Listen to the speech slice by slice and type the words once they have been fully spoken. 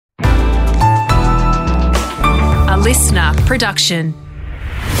listener production.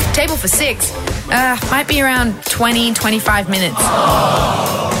 Table for 6. Might be around 20, 25 minutes.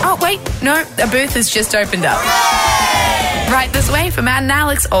 Oh, wait, no, a booth has just opened up. Right this way for Matt and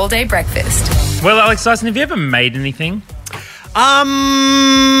Alex all-day breakfast. Well, Alex Dyson, have you ever made anything? I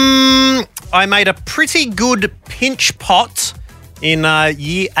made a pretty good pinch pot in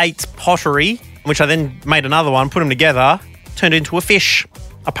year 8 pottery, which I then made another one, put them together, turned it into a fish.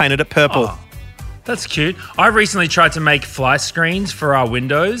 I painted it purple. Oh, that's cute. I recently tried to make fly screens for our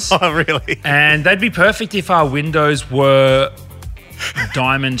windows. Oh, really? And they'd be perfect if our windows were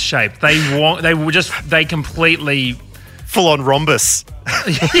diamond shaped. They completely... Full-on rhombus.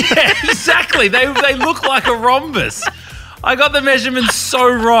 Yeah, exactly. They look like a rhombus. I got the measurements so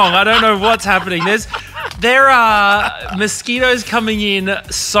wrong. I don't know what's happening. There are mosquitoes coming in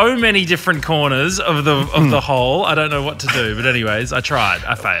so many different corners of the hole. I don't know what to do. But anyways, I tried.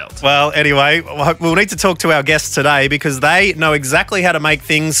 I failed. Well, anyway, we'll need to talk to our guests today because they know exactly how to make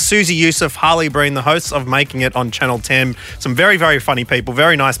things. Susie Youssef, Harley Breen, the hosts of Making It on Channel 10. Some very, very funny people,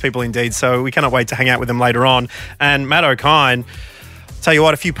 very nice people indeed. So we cannot wait to hang out with them later on. And Matt O'Kine. Tell you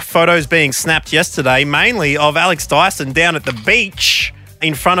what, a few photos being snapped yesterday, mainly of Alex Dyson down at the beach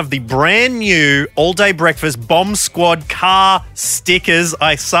in front of the brand new all-day breakfast Bomb Squad car stickers.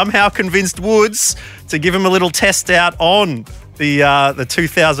 I somehow convinced Woods to give him a little test out on the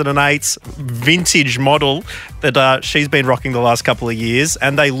 2008 vintage model that she's been rocking the last couple of years,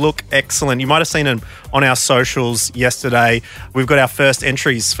 and they look excellent. You might have seen them on our socials yesterday. We've got our first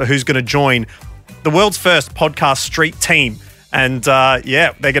entries for who's going to join the world's first podcast street team. And,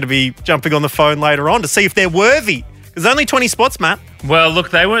 they're going to be jumping on the phone later on to see if they're worthy. There's only 20 spots, Matt. Well,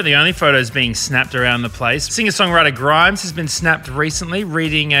 look, they weren't the only photos being snapped around the place. Singer-songwriter Grimes has been snapped recently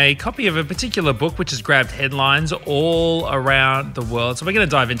reading a copy of a particular book which has grabbed headlines all around the world. So we're going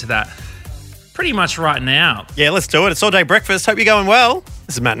to dive into that pretty much right now. Yeah, let's do it. It's all-day breakfast. Hope you're going well.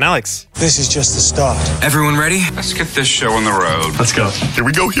 This is Matt and Alex. This is just the start. Everyone ready? Let's get this show on the road. Let's go. Here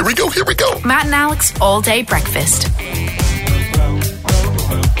we go. Matt and Alex all-day breakfast.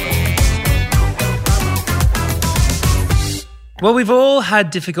 Well, we've all had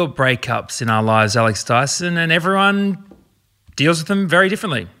difficult breakups in our lives, Alex Dyson, and everyone deals with them very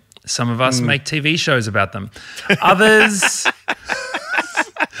differently. Some of us make TV shows about them. Others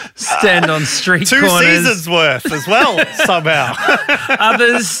stand on street Two corners. 2 seasons worth as well, somehow.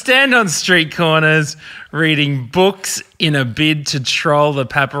 Others stand on street corners reading books in a bid to troll the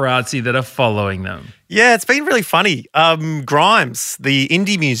paparazzi that are following them. Yeah, it's been really funny. Grimes, the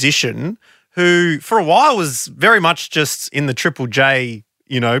indie musician, who for a while was very much just in the Triple J,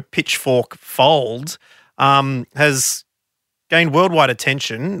 pitchfork fold, has gained worldwide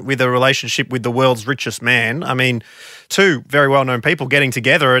attention with a relationship with the world's richest man. I mean, 2 very well-known people getting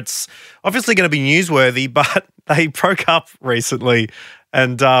together. It's obviously going to be newsworthy, but they broke up recently.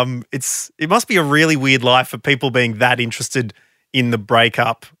 And it must be a really weird life for people being that interested in the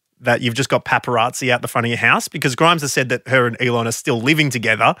breakup that you've just got paparazzi out the front of your house, because Grimes has said that her and Elon are still living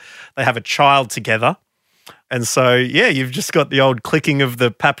together. They have a child together. And so, you've just got the old clicking of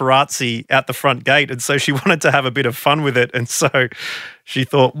the paparazzi out the front gate. And so she wanted to have a bit of fun with it. And so she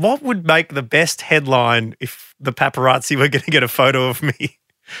thought, what would make the best headline if the paparazzi were going to get a photo of me?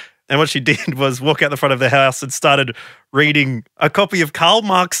 And what she did was walk out the front of the house and started reading a copy of Karl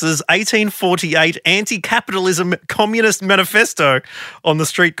Marx's 1848 anti-capitalism communist manifesto on the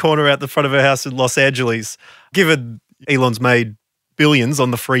street corner out the front of her house in Los Angeles. Given Elon's made billions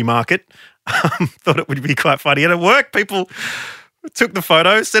on the free market, thought it would be quite funny. And it worked. People took the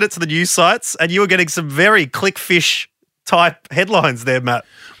photo, sent it to the news sites, and you were getting some very clickfish type headlines there, Matt.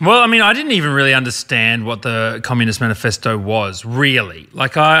 Well, I mean, I didn't even really understand what the Communist Manifesto was, really.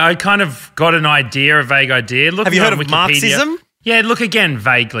 Like, I kind of got an idea, a vague idea. Have you heard of Marxism? Yeah, look again,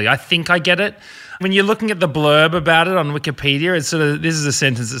 vaguely. I think I get it. When you're looking at the blurb about it on Wikipedia, it's this is a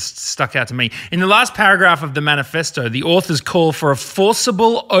sentence that stuck out to me. In the last paragraph of the manifesto, the authors call for a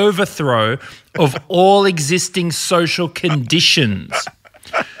forcible overthrow of all existing social conditions,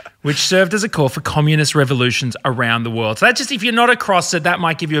 which served as a call for communist revolutions around the world. So that just, if you're not across it, that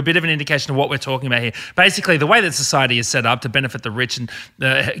might give you a bit of an indication of what we're talking about here. Basically, the way that society is set up to benefit the rich and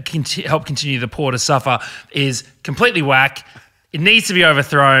help continue the poor to suffer is completely whack. It needs to be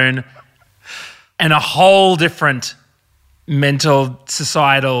overthrown, and a whole different mental,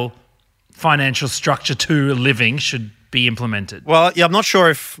 societal, financial structure to living should be implemented. Well, yeah, I'm not sure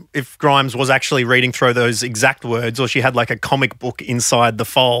if Grimes was actually reading through those exact words, or she had like a comic book inside the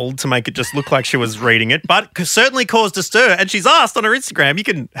fold to make it just look like she was reading it, but certainly caused a stir. And she's asked on her Instagram, you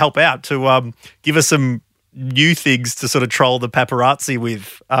can help out to give us some new things to sort of troll the paparazzi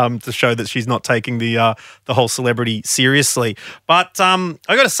with to show that she's not taking the whole celebrity seriously. But I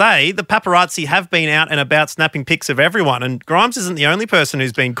got to say, the paparazzi have been out and about snapping pics of everyone, and Grimes isn't the only person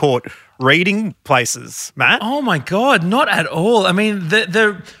who's been caught reading places, Matt. Oh my God, not at all. I mean,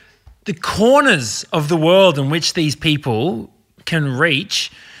 the corners of the world in which these people can reach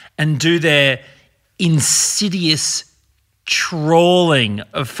and do their insidious trawling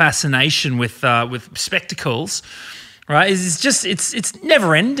of fascination with spectacles, right? It's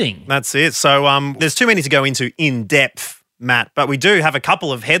never ending. That's it. So there's too many to go into in depth, Matt, but we do have a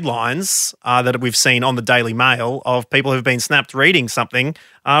couple of headlines that we've seen on the Daily Mail of people who've been snapped reading something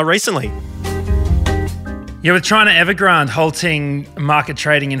recently. Yeah, with China Evergrande halting market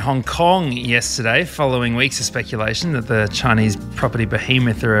trading in Hong Kong yesterday following weeks of speculation that the Chinese property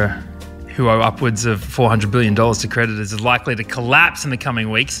behemoth who owe upwards of $400 billion to creditors is likely to collapse in the coming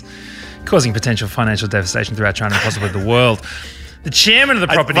weeks, causing potential financial devastation throughout China and possibly the world. The chairman of the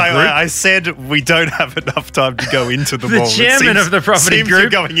property group... I said we don't have enough time to go into them all. The chairman of the property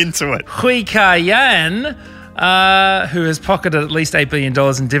group... going into it. Hui Ka-yan, who has pocketed at least $8 billion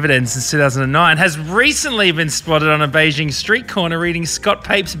in dividends since 2009, has recently been spotted on a Beijing street corner reading Scott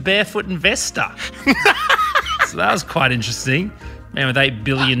Pape's Barefoot Investor. So that was quite interesting. Man with $8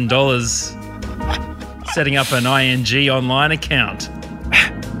 billion setting up an ING online account.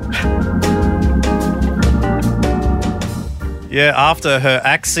 Yeah, after her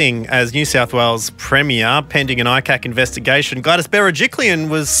axing as New South Wales Premier, pending an ICAC investigation, Gladys Berejiklian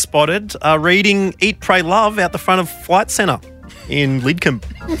was spotted reading Eat, Pray, Love out the front of Flight Centre in Lidcombe.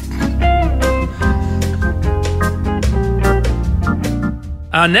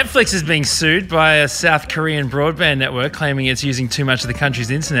 Netflix is being sued by a South Korean broadband network claiming it's using too much of the country's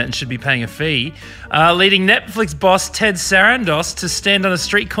internet and should be paying a fee, leading Netflix boss Ted Sarandos to stand on a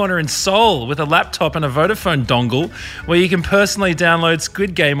street corner in Seoul with a laptop and a Vodafone dongle where you can personally download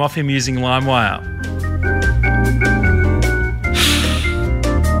Squid Game off him using LimeWire.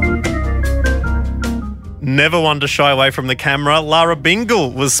 Never one to shy away from the camera, Lara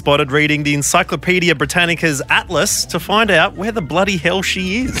Bingle was spotted reading the Encyclopedia Britannica's Atlas to find out where the bloody hell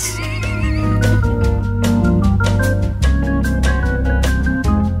she is.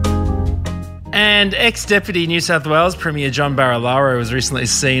 And ex-Deputy New South Wales Premier John Barilaro was recently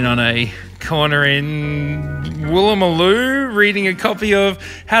seen on a corner in Woolloomooloo reading a copy of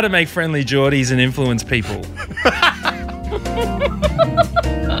How to Make Friendly Geordies and Influence People.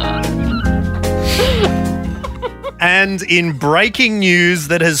 And in breaking news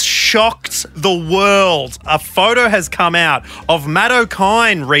that has shocked the world, a photo has come out of Matt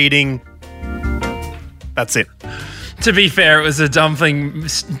O'Kine reading... That's it. To be fair, it was a dumpling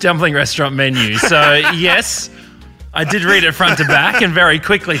restaurant menu. So, yes, I did read it front to back and very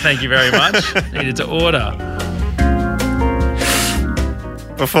quickly, thank you very much. Needed to order.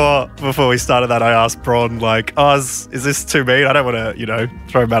 Before we started that, I asked Bron, like, is this too mean? I don't want to,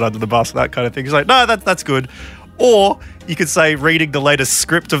 throw Matt under the bus, that kind of thing. He's like, no, that's good. Or you could say reading the latest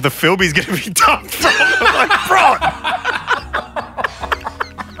script of the film he's going to be dumped from. I'm like, Bron!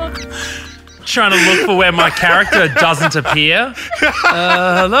 Trying to look for where my character doesn't appear.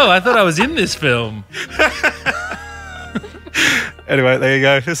 Hello, I thought I was in this film. Anyway, there you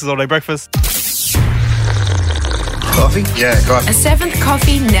go. This is All Day Breakfast. Coffee? Yeah, coffee. A seventh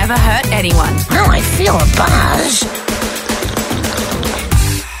coffee never hurt anyone. Oh, I feel a buzz.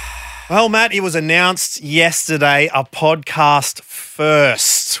 Well, Matt, it was announced yesterday, a podcast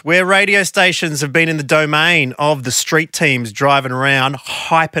first, where radio stations have been in the domain of the street teams driving around,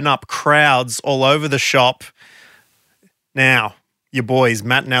 hyping up crowds all over the shop. Now, your boys,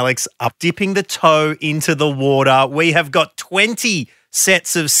 Matt and Alex, are dipping the toe into the water. We have got 20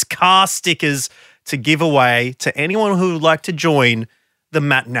 sets of car stickers to give away to anyone who would like to join the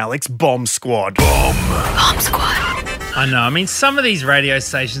Matt and Alex Bomb Squad. Bomb Squad. I know. I mean, some of these radio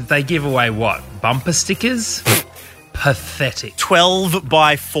stations, they give away what? Bumper stickers? Pathetic. 12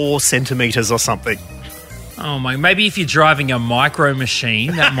 by 4 centimetres or something. Oh my, maybe if you're driving a micro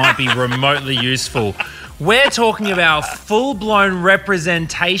machine, that might be remotely useful. We're talking about full-blown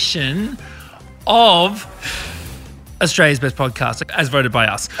representation of Australia's best podcast, as voted by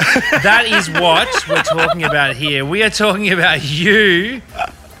us. That is what we're talking about here. We are talking about you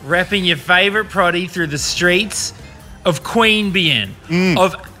repping your favourite proddy through the streets of Queanbeyan,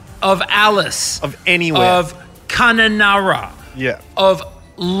 of Alice, of anywhere, of Kununurra, of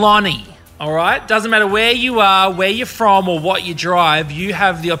Lonnie. All right? Doesn't matter where you are, where you're from, or what you drive, you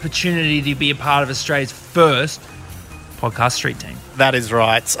have the opportunity to be a part of Australia's first podcast street team. That is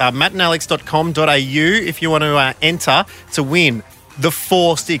right. mattandalex.com.au if you want to enter to win the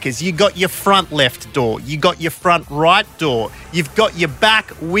 4 stickers. You got your front left door. You got your front right door. You've got your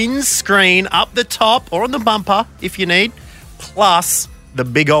back windscreen up the top or on the bumper if you need, plus the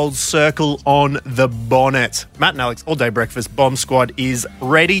big old circle on the bonnet. Matt and Alex, All Day Breakfast Bomb Squad is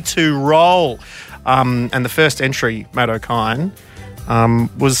ready to roll. And the first entry, Matt O'Kine,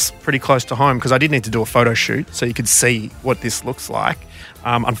 was pretty close to home because I did need to do a photo shoot so you could see what this looks like.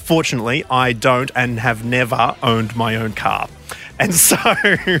 Unfortunately, I don't and have never owned my own car. And so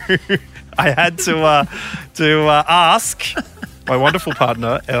I had to ask my wonderful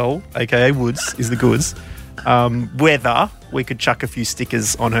partner, Elle, a.k.a. Woods, is the goods, whether we could chuck a few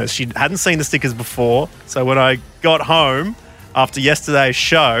stickers on her. She hadn't seen the stickers before, so when I got home after yesterday's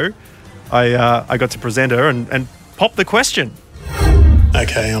show, I got to present her and pop the question.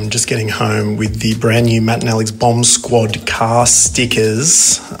 Okay, I'm just getting home with the brand new Matt and Alex Bomb Squad car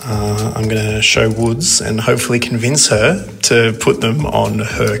stickers. I'm going to show Woods and hopefully convince her to put them on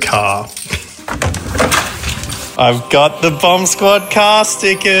her car. I've got the Bomb Squad car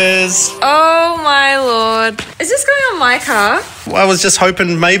stickers. Oh my lord. Is this going on my car? I was just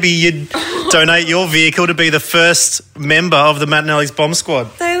hoping maybe you'd donate your vehicle to be the first member of the Matt and Alex Bomb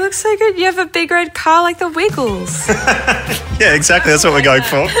Squad. They look so good. You have a big red car like the Wiggles. Yeah, exactly. That's what we're going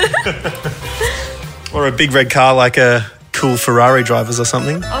for. Or a big red car like a cool Ferrari drivers or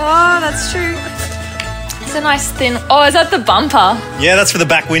something. Oh, that's true. It's a nice thin... Oh, is that the bumper? Yeah, that's for the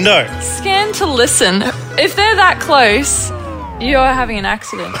back window. Scan to listen. If they're that close, you're having an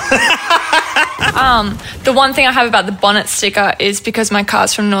accident. The one thing I have about the bonnet sticker is because my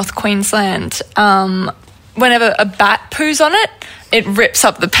car's from North Queensland, whenever a bat poos on it, it rips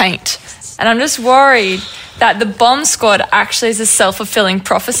up the paint. And I'm just worried that the Bomb Squad actually is a self-fulfilling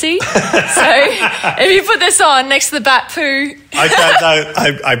prophecy. So if you put this on next to the bat poo... Okay, no,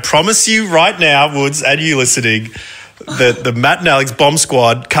 I promise you right now, Woods, and you listening, that the Matt and Alex Bomb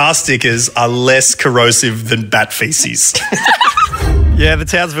Squad car stickers are less corrosive than bat feces. Yeah, the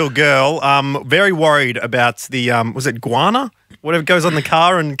Townsville girl, very worried about the, was it guana? Whatever goes on the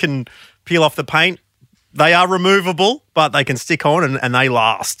car and can peel off the paint. They are removable, but they can stick on and they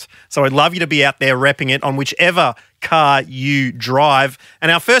last. So I'd love you to be out there repping it on whichever car you drive. And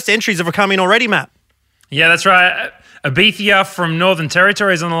our first entries have come in already, Matt. Yeah, that's right. Abethia from Northern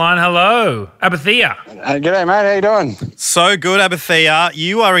Territory is on the line. Hello, Abethia. G'day, mate. How you doing? So good, Abethia.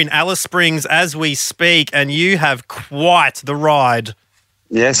 You are in Alice Springs as we speak, and you have quite the ride.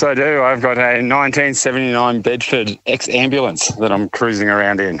 Yes, I do. I've got a 1979 Bedford ex-ambulance that I'm cruising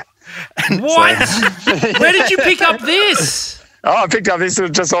around in. What? Where did you pick up this? Oh, I picked up this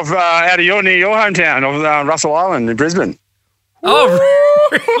just off out of near your hometown of Russell Island in Brisbane. Oh,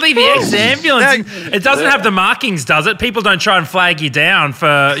 really? The ex-ambulance? It doesn't have the markings, does it? People don't try and flag you down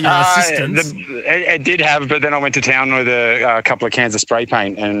for assistance. It did have, but then I went to town with a couple of cans of spray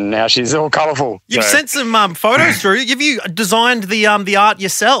paint, and now she's all colourful. You've sent some photos through. Have you designed the art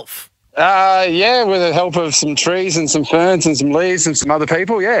yourself? Yeah, with the help of some trees and some ferns and some leaves and some other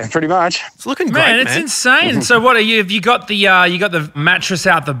people. Yeah, pretty much. It's looking great, man. It's insane. So, what are you? Have you got the mattress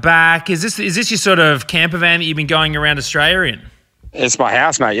out the back? Is this your sort of camper van that you've been going around Australia in? It's my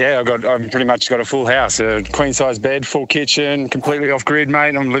house, mate. Yeah, I've pretty much got a full house, a queen-size bed, full kitchen, completely off-grid,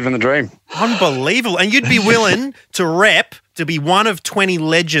 mate. I'm living the dream. Unbelievable. And you'd be willing to be one of 20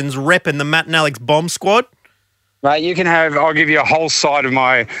 legends repping the Matt and Alex Bomb Squad? Mate, I'll give you a whole side of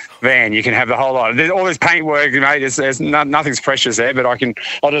my van. You can have the whole lot. There's all this paintwork, mate. Nothing's precious there, but I'll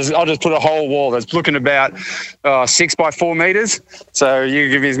just put a whole wall that's looking about 6 by 4 meters. So you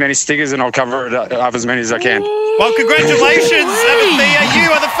give me as many stickers and I'll cover it up as many as I can. Well, congratulations, Abethia.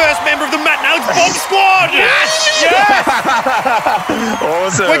 You are the first member of the Matt and Alex Bomb Squad. Yes!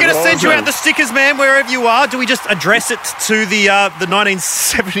 Awesome. We're going to send you out the stickers, man, wherever you are. Do we just address it to the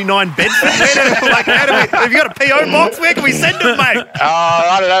 1979 Bedford? Have you got a P.O. box? Where can we send it, mate?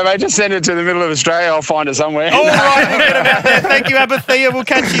 I don't know, mate. Just send it to the middle of Australia. I'll find it somewhere. All right, we'll get it out there. Thank you, Abethia. We'll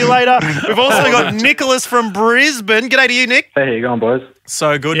catch you later. We've also got Nicholas from Brisbane. G'day to you, Nick. Hey, how you going, boys?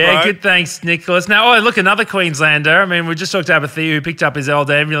 So good, bro. Yeah, good, thanks, Nicholas. Now, look, another Queenslander. I mean, we just talked to Abethia, who picked up his old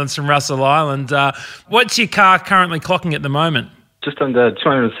ambulance from Russell Island. What's your car currently clocking at the moment? Just under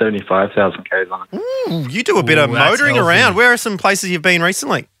 275,000 Ks on it. Ooh, you do a bit of motoring around. Where are some places you've been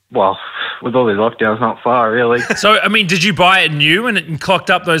recently? Well, with all these lockdowns, not far, really. So, I mean, did you buy it new and it clocked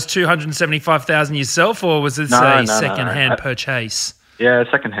up those 275,000 yourself, or was this a second-hand purchase? Yeah,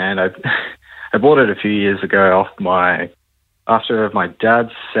 second-hand. I bought it a few years ago after my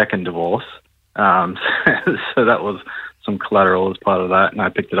dad's second divorce. So that was some collateral as part of that, and I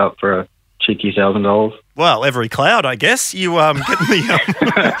picked it up for a cheeky $1,000. Well, every cloud, I guess. You getting the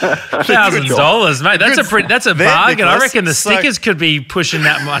 $1,000, mate. That's a bargain. Nicholas. I reckon the stickers could be pushing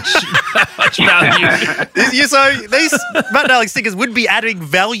that much value. So these Matt and Alex stickers would be adding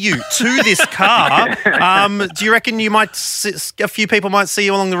value to this car. Do you reckon a few people might see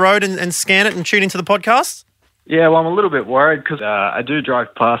you along the road and scan it and tune into the podcast? Yeah, well, I'm a little bit worried because I do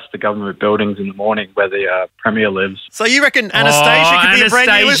drive past the government buildings in the morning where the Premier lives. So you reckon Anastasia could be a brand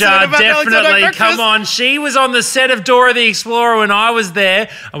new listener to Matt and Alex on definitely. Breakfast? Come on. She was on the set of Dora the Explorer when I was there,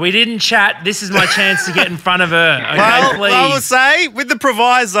 and we didn't chat. This is my chance to get in front of her. Okay, please. I will say, with the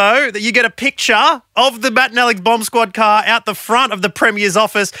proviso that you get a picture of the Matt and Alex Bomb Squad car out the front of the Premier's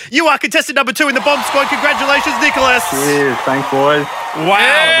office. You are contestant number 2 in the Bomb Squad. Congratulations, Nicholas. Cheers. Thanks, boys. Wow.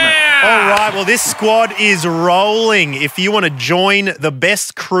 Yeah. All right. Well, this squad is rolling. If you want to join the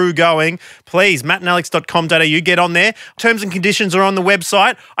best crew going, please, mattandalex.com.au, get on there. Terms and conditions are on the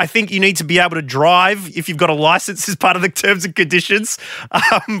website. I think you need to be able to drive if you've got a license as part of the terms and conditions.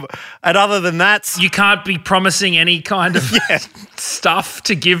 And other than that, You can't be promising any kind of stuff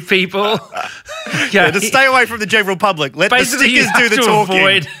to give people. to stay away from the general public. Let Basically, the stickers do the talking.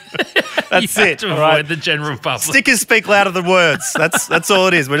 Avoid, That's you have it. to all avoid right? the general public. Stickers speak louder than words. That's all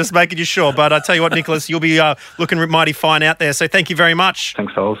it is. We're just making you sure. But I tell you what, Nicholas, you'll be looking mighty fine out there. So thank you very much.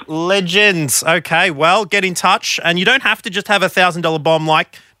 Thanks, fellas. Legends. Okay, well, get in touch. And you don't have to just have a $1,000 bomb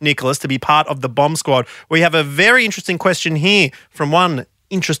like Nicholas to be part of the Bomb Squad. We have a very interesting question here from one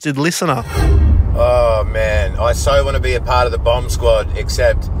interested listener. Oh, man. I so want to be a part of the Bomb Squad,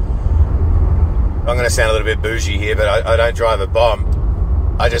 except I'm going to sound a little bit bougie here, but I don't drive a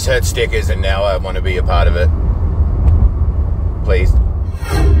bomb. I just heard stickers and now I want to be a part of it. Please.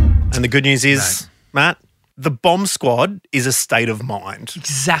 And the good news is, Matt, the Bomb Squad is a state of mind.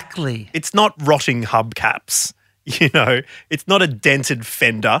 Exactly. It's not rotting hubcaps. It's not a dented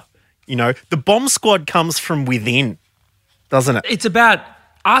fender. The Bomb Squad comes from within, doesn't it? It's about,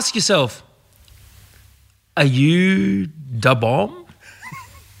 ask yourself, are you da bomb?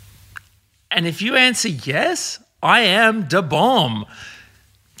 And if you answer yes, I am da bomb,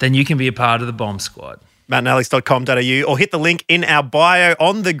 then you can be a part of the Bomb Squad. mattandalex.com.au or hit the link in our bio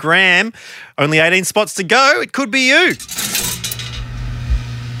on the gram. Only 18 spots to go. It could be you.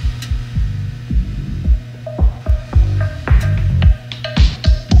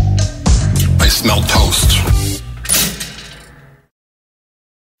 I smell toast.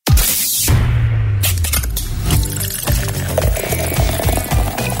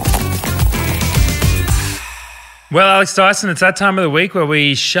 Well, Alex Dyson, it's that time of the week where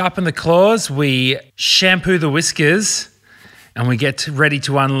we sharpen the claws, we shampoo the whiskers, and we get ready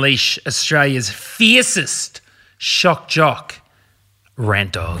to unleash Australia's fiercest shock jock,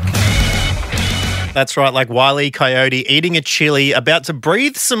 Rant Dog. That's right, like Wile E. Coyote eating a chili, about to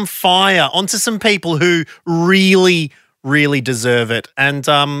breathe some fire onto some people who really, really deserve it.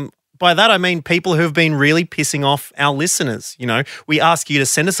 And by that, I mean people who have been really pissing off our listeners. We ask you to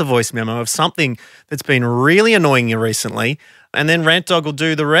send us a voice memo of something that's been really annoying you recently, and then Rant Dog will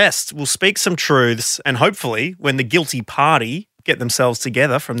do the rest. We'll speak some truths, and hopefully when the guilty party get themselves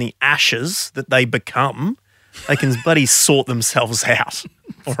together from the ashes that they become, they can bloody sort themselves out.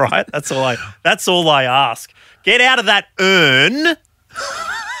 All right? That's all I ask. Get out of that urn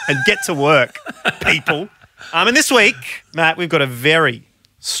and get to work, people. And this week, Matt, we've got a very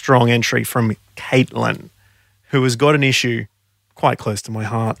strong entry from Caitlin, who has got an issue quite close to my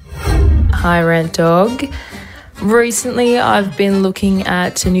heart. Hi, Rant Dog. Recently, I've been looking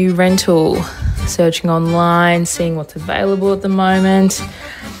at a new rental, searching online, seeing what's available at the moment.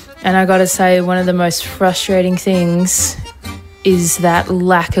 And I got to say, one of the most frustrating things is that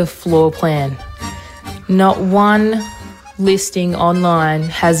lack of floor plan. Not one listing online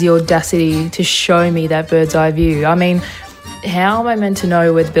has the audacity to show me that bird's eye view. I mean, how am I meant to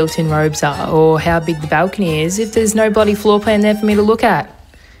know where the built-in robes are or how big the balcony is if there's no bloody floor plan there for me to look at?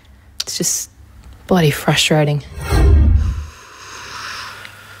 It's just bloody frustrating.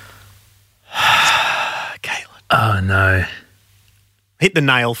 Caitlin. Oh, no. Hit the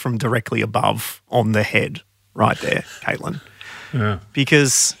nail from directly above on the head right there, Caitlin. Yeah.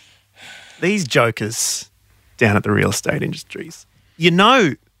 Because these jokers down at the real estate industries, you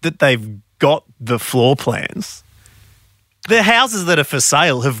know that they've got the floor plans. The houses that are for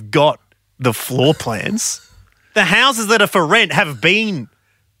sale have got the floor plans. The houses that are for rent have been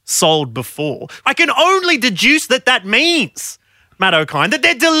sold before. I can only deduce that means, Matt O'Kine, that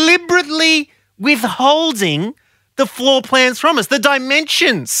they're deliberately withholding the floor plans from us, the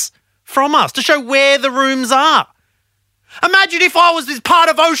dimensions from us to show where the rooms are. Imagine if I was this part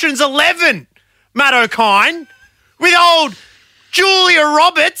of Ocean's 11, Matt O'Kine, with old Julia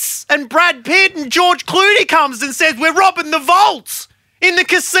Roberts and Brad Pitt and George Clooney comes and says, we're robbing the vaults in the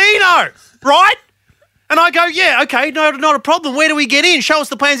casino, right? And I go, yeah, okay, no, not a problem. Where do we get in? Show us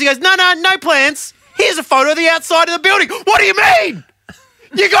the plans. He goes, no plans. Here's a photo of the outside of the building. What do you mean?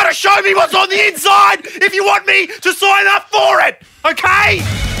 You got to show me what's on the inside if you want me to sign up for it, okay?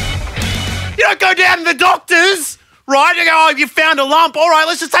 You don't go down to the doctors, right? You go, oh, you found a lump. All right,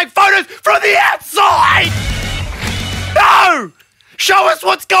 let's just take photos from the outside. No! Show us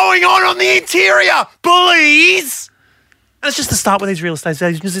what's going on the interior, please. And it's just the start with these real estate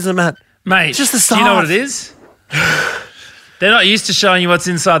agents, isn't it, Mate, it's just the start. Do you know what it is? They're not used to showing you what's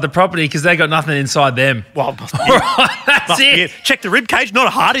inside the property because they got nothing inside them. Well, that's it. Check the rib cage, not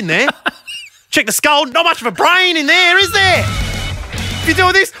a heart in there. Check the skull, not much of a brain in there, is there? If you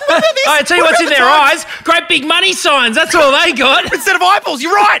do this, what about this? I tell you what's in their eyes. Great big money signs. That's all they got. Instead of eyeballs,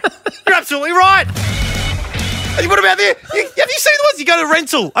 you're right. You're absolutely right. What about there? Have you seen the ones you go to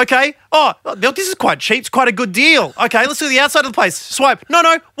rental? Okay. Oh, this is quite cheap. It's quite a good deal. Okay, let's do the outside of the place. Swipe.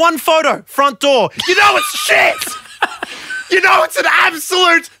 No, one photo. Front door. You know it's shit. You know it's an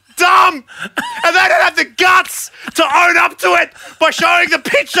absolute dumb. And they don't have the guts to own up to it by showing the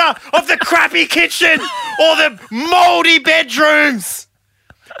picture of the crappy kitchen or the mouldy bedrooms.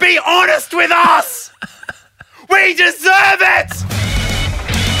 Be honest with us. We deserve it.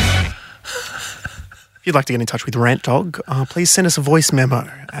 If you'd like to get in touch with Rant Dog, please send us a voice memo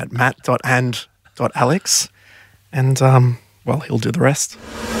at matt.and.alex and, well, he'll do the rest.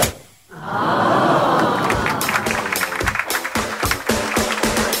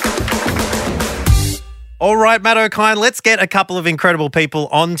 All right, Matt O'Kine, let's get a couple of incredible people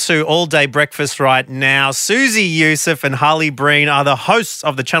onto All Day Breakfast right now. Susie Youssef and Harley Breen are the hosts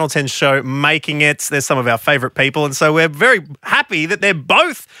of the Channel 10 show Making It. They're some of our favourite people, and so we're very happy that they're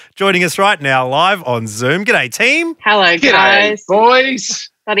both joining us right now live on Zoom. G'day, team. Hello, guys. G'day, boys.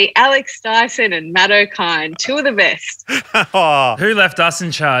 Bloody Alex Dyson and Matt O'Kine, two of the best. Who left us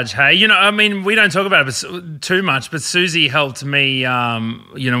in charge, hey? You know, I mean, we don't talk about it too much, but Susie helped me,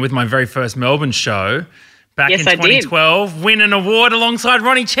 with my very first Melbourne show. Back in 2012, win an award alongside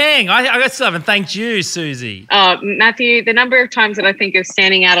Ronnie Chang. I still haven't thanked you, Susie. Matthew, the number of times that I think of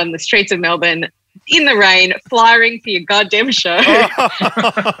standing out on the streets of Melbourne in the rain, flyering for your goddamn show.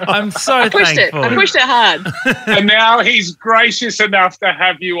 I'm so thankful. I pushed it hard. And now he's gracious enough to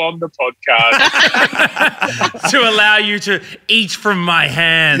have you on the podcast. To allow you to eat from my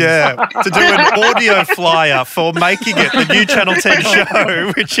hands. Yeah, to do an audio flyer for Making It, the new Channel 10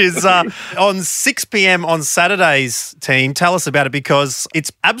 show, which is on 6 p.m. on Saturdays, team. Tell us about it, because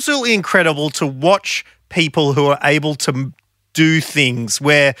it's absolutely incredible to watch people who are able to do things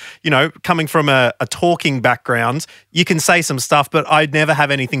where, coming from a talking background, you can say some stuff, but I never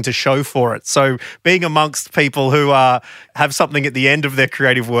have anything to show for it. So being amongst people who have something at the end of their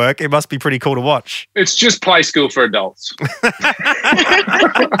creative work, it must be pretty cool to watch. It's just play school for adults.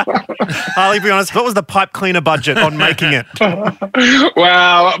 Harley, be honest, what was the pipe cleaner budget on Making It?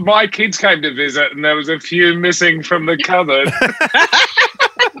 Well, my kids came to visit and there was a few missing from the cupboard.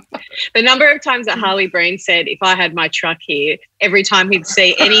 The number of times that Harley Breen said, if I had my truck here, every time he'd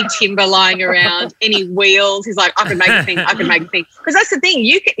see any timber lying around, any wheels, he's like, I can make a thing, I can make a thing. Because that's the thing,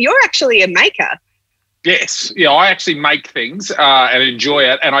 you're actually a maker. Yes. Yeah, I actually make things and enjoy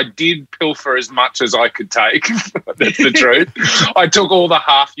it. And I did pilfer as much as I could take. That's the truth. I took all the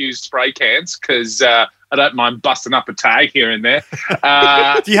half-used spray cans because I don't mind busting up a tag here and there.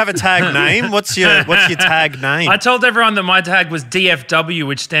 Do you have a tag name? What's your tag name? I told everyone that my tag was DFW,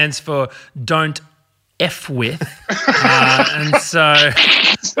 which stands for Don't F With. And so...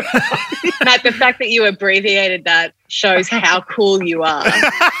 Matt, the fact that you abbreviated that shows how cool you are.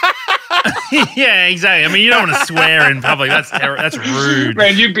 Yeah, exactly. I mean, you don't want to swear in public. That's rude.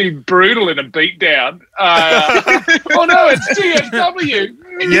 Man, you'd be brutal in a beatdown. Oh, no, it's DFW.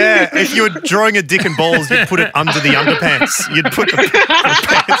 Yeah, if you were drawing a dick and balls, you'd put it under the underpants. You'd put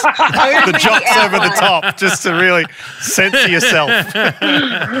the jocks over the top just to really censor yourself.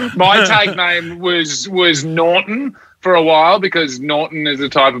 My tag name was Norton for a while because Norton is a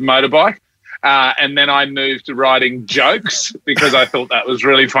type of motorbike. And then I moved to writing jokes because I thought that was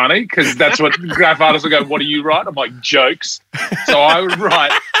really funny because that's what graph artists will go, what do you write? I'm like, jokes. So I would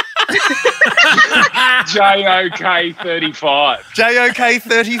write JOK35.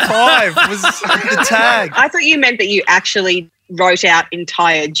 JOK35 was the tag. I thought you meant that you actually wrote out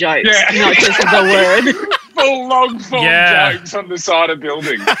entire jokes, not just the word. Full long-form jokes on the side of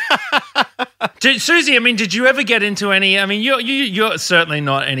buildings. Susie, I mean, did you ever get into any? I mean, you're certainly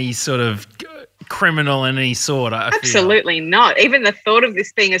not any sort of criminal in any sort. I feel. Absolutely not. Even the thought of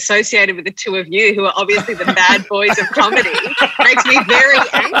this being associated with the two of you, who are obviously the bad boys of comedy, makes me very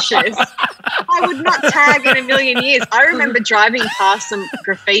anxious. I would not tag in a million years. I remember driving past some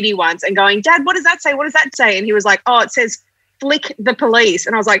graffiti once and going, Dad, what does that say? What does that say? And he was like, oh, it says flick the police.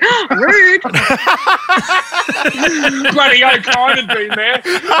 And I was like, oh, rude. Bloody kind of been there.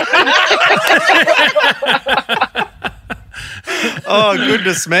 Oh,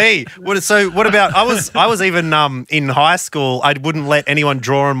 goodness me. What about, I was even in high school, I wouldn't let anyone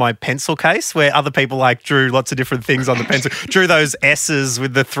draw on my pencil case where other people like drew lots of different things on the pencil. Drew those S's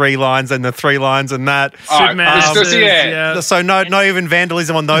with the 3 lines and the 3 lines and that. Yeah. So no even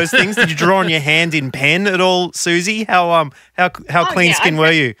vandalism on those things. Did you draw on your hand in pen at all, Susie? How clean skin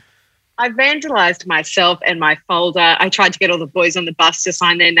were you? I vandalised myself and my folder. I tried to get all the boys on the bus to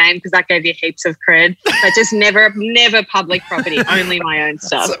sign their name because that gave you heaps of cred. But just never public property, only my own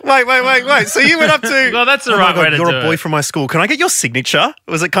stuff. So, wait. So you went up to... Well, that's the right way to do it. You're a boy from my school. Can I get your signature?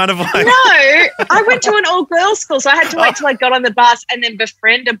 Was it kind of like... No, I went to an all-girls school, so I had to wait till I got on the bus and then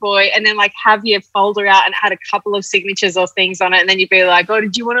befriend a boy and then like have your folder out and it had a couple of signatures or things on it, and then you'd be like, oh,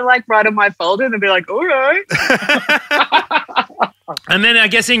 did you want to like write on my folder? And they'd be like, all right. And then I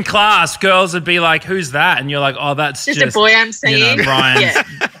guess in class, girls would be like, who's that? And you're like, oh, that's just a boy I'm seeing. Brian's.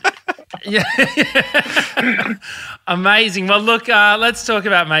 Yeah. Amazing. Well, look, let's talk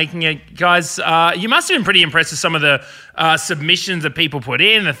about making it. Guys, you must have been pretty impressed with some of the submissions that people put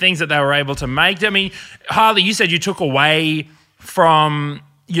in, the things that they were able to make. I mean, Harley, you said you took away from,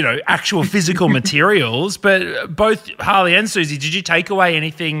 actual physical materials, but both Harley and Susie, did you take away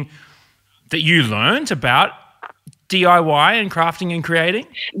anything that you learned about DIY and crafting and creating?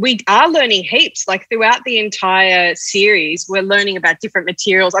 We are learning heaps. Like throughout the entire series, we're learning about different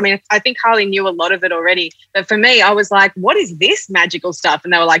materials. I mean, I think Harley knew a lot of it already. But for me, I was like, what is this magical stuff?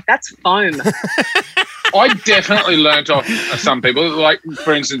 And they were like, that's foam. I definitely learnt off some people. Like,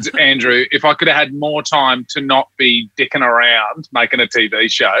 for instance, Andrew, if I could have had more time to not be dicking around making a TV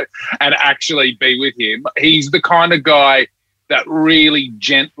show and actually be with him, he's the kind of guy that really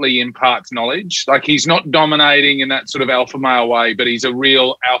gently imparts knowledge. Like, he's not dominating in that sort of alpha male way, but he's a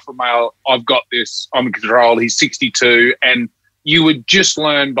real alpha male. I've got this, I'm in control. He's 62, and you would just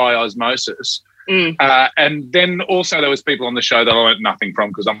learn by osmosis. And then also there was people on the show that I learned nothing from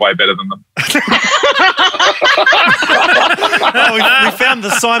because I'm way better than them. We found the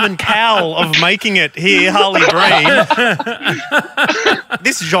Simon Cowell of making it here, Harley Breen.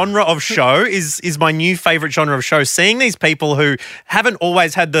 This genre of show is my new favourite genre of show. Seeing these people who haven't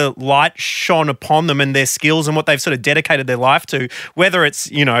always had the light shone upon them and their skills and what they've sort of dedicated their life to, whether it's,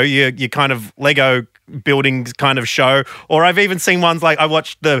 your kind of Lego building kind of show, or I've even seen ones like I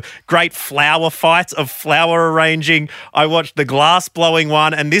watched the great flower fight of flower arranging. I watched the glass blowing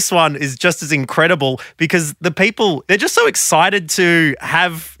one, and this one is just as incredible because the people, they're just so excited to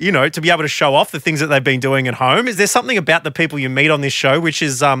have, to be able to show off the things that they've been doing at home. Is there something about the people you meet on this show which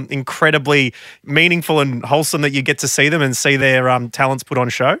is incredibly meaningful and wholesome that you get to see them and see their talents put on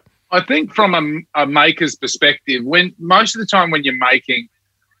show? I think from a maker's perspective, when most of the time when you're making,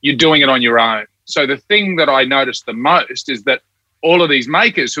 you're doing it on your own. So the thing that I noticed the most is that all of these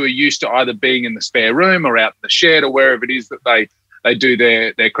makers who are used to either being in the spare room or out in the shed or wherever it is that they do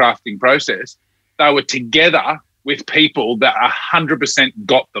their crafting process, they were together with people that 100%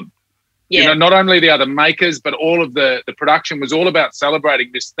 got them. Yeah. Not only the other makers, but all of the production was all about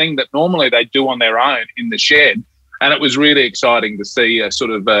celebrating this thing that normally they do on their own in the shed. And it was really exciting to see a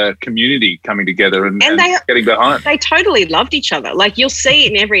sort of a community coming together and getting behind. They totally loved each other. Like, you'll see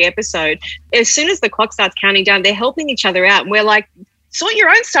in every episode, as soon as the clock starts counting down, they're helping each other out. And we're like, sort your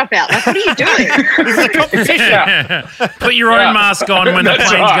own stuff out. Like, what are you doing? Put your own mask on when the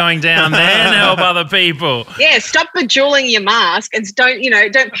plane's going down, then help other people. Yeah, stop bejeweling your mask and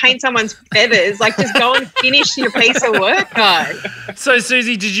don't paint someone's feathers. Like, just go and finish your piece of work, guys. So,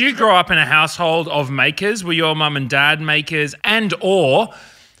 Susie, did you grow up in a household of makers? Were your mum and dad makers? And or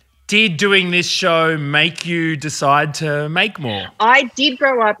did doing this show make you decide to make more? I did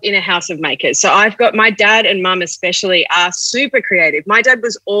grow up in a house of makers. So I've got my dad and mum especially are super creative. My dad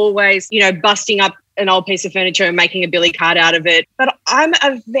was always, busting up an old piece of furniture and making a billy cart out of it. But I'm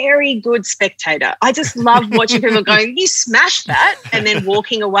a very good spectator. I just love watching people going, you smashed that, and then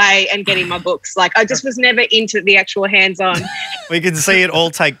walking away and getting my books. Like, I just was never into the actual hands-on. We can see it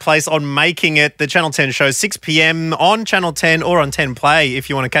all take place on Making It, the Channel 10 show, 6 p.m. on Channel 10 or on 10 Play if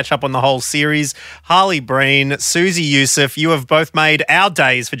you want to catch up on the whole series. Harley Breen, Susie Youssef, you have both made our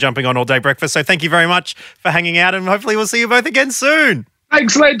days for jumping on All Day Breakfast. So thank you very much for hanging out, and hopefully we'll see you both again soon.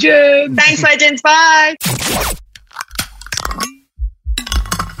 Thanks, legends. Thanks, legends. Bye.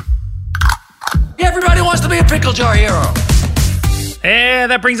 Everybody wants to be a pickle jar hero. Yeah,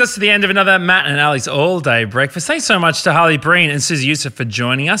 that brings us to the end of another Matt and Alex all-day breakfast. Thanks so much to Harley Breen and Susie Youssef for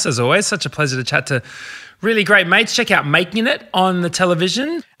joining us. As always, such a pleasure to chat to really great mates. Check out Making It on the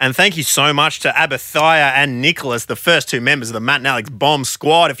television. And thank you so much to Abathia and Nicholas, the first two members of the Matt and Alex Bomb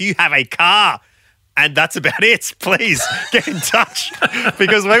Squad. If you have a car and that's about it, please get in touch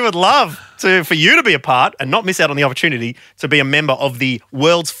because we would love for you to be a part and not miss out on the opportunity to be a member of the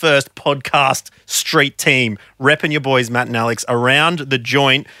world's first podcast street team, repping your boys, Matt and Alex, around the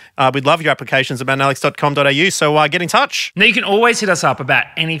joint. We'd love your applications at mattandalex.com.au, so get in touch. Now, you can always hit us up about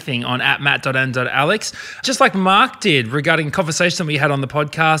anything on @matt.and.alex, just like Mark did regarding a conversation we had on the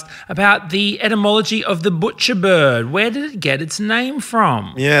podcast about the etymology of the butcher bird. Where did it get its name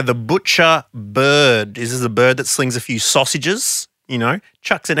from? Yeah, the butcher bird. This is a bird that slings a few sausages,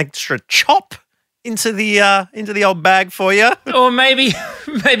 chucks an extra chop into the old bag for you. Or maybe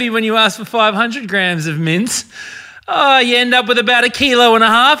when you ask for 500 grams of mince, you end up with about 1.5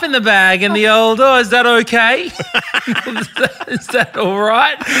 kilos in the bag and the old, is that okay? Is that all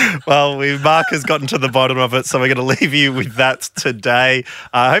right? Well, Mark has gotten to the bottom of it, so we're going to leave you with that today.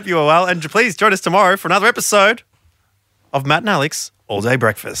 I hope you are well, and please join us tomorrow for another episode of Matt and Alex All Day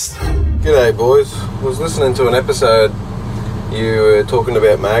Breakfast. G'day, boys. I was listening to an episode. You were talking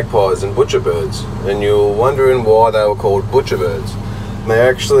about magpies and butcher birds, and you were wondering why they were called butcher birds. And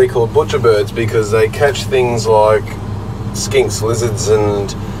they're actually called butcher birds because they catch things like skinks, lizards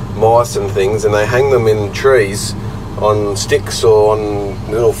and mice and things, and they hang them in trees on sticks or on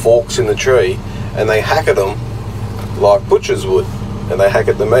little forks in the tree, and they hack at them like butchers would, and they hack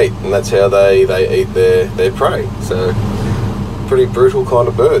at the meat, and that's how they eat their prey. So, pretty brutal kind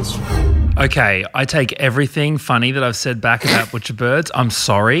of birds. Okay, I take everything funny that I've said back about butcher birds. I'm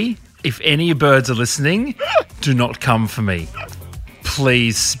sorry. If any birds are listening, do not come for me.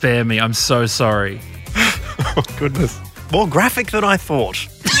 Please spare me. I'm so sorry. Oh, goodness. More graphic than I thought.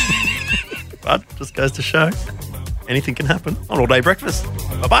 But just goes to show anything can happen on All Day Breakfast.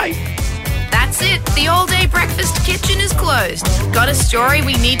 Bye-bye. That's it. The All Day Breakfast kitchen is closed. Got a story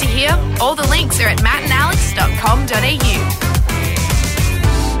we need to hear? All the links are at mattandalex.com.au.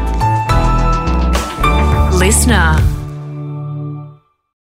 Listener.